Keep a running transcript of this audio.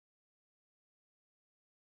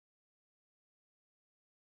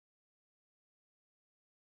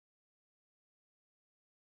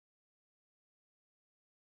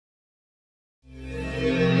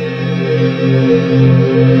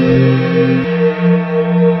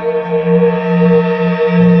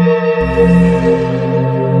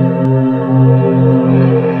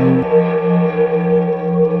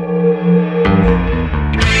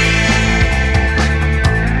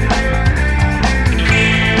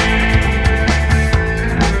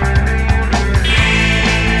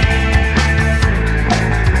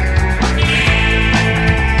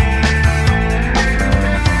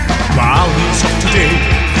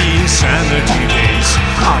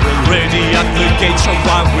the gates of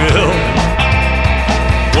thy will.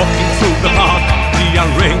 Walking through the park, the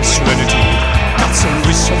unranked serenity, cuts and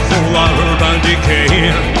whistles full of urban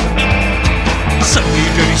decay. Sunny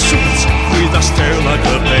dirty suits with a stare like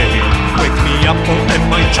a pain, wake me up or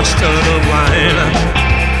am I just out of line?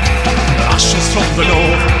 Ashes from the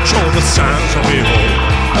north show the signs of evil.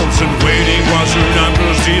 Olsen waiting was your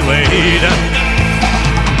numbers delayed.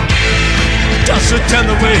 Desert and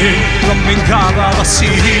the wind, rumbling out of the sea.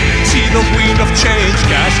 See the wind of change,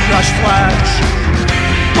 gas, crash, flash.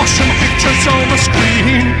 Motion pictures on the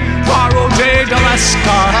screen, Faro de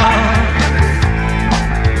Alaska.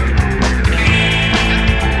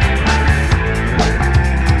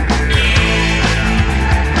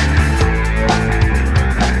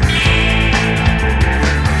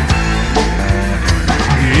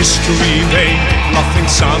 History made, nothing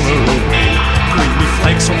summer away. Creamy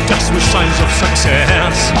flakes of dust with signs of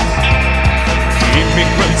success.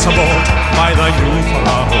 Immigrants aboard by the new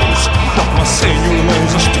Pharaohs, Dogma Senor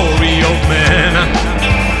knows a story of men.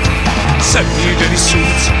 Semi-dirty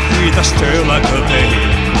suits with a stare like a bay,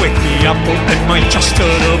 wake me up or am I just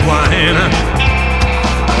out of wine?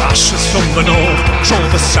 Ashes from the north show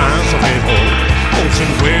the signs of evil.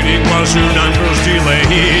 Olsen waiting was your numbers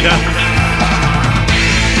delayed.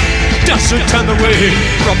 Desert and the wind,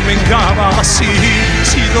 rumbling out of the sea.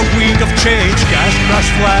 See the wind of change, gas, crash,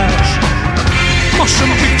 flash. Motion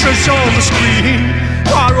pictures on the screen,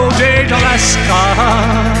 Faro de Alaska.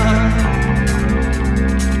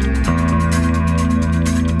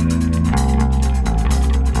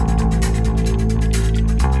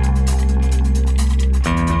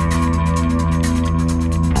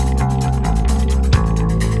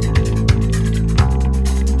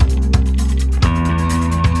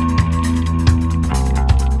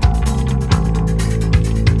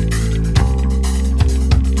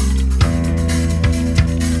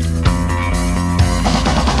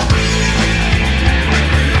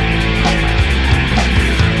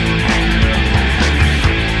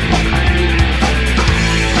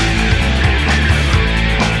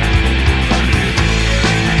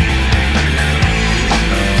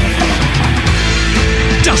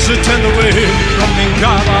 Desert and the wind, running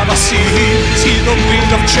out of the sea. See the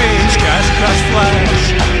wind of change, gas, crash, flash.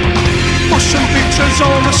 Motion pictures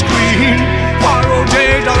on the screen, Faro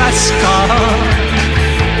de Alaska.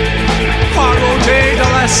 Faro de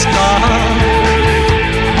Alaska.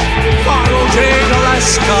 Faro de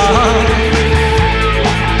Alaska.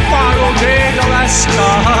 Faro de Alaska.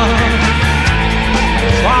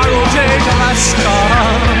 Faro de Alaska.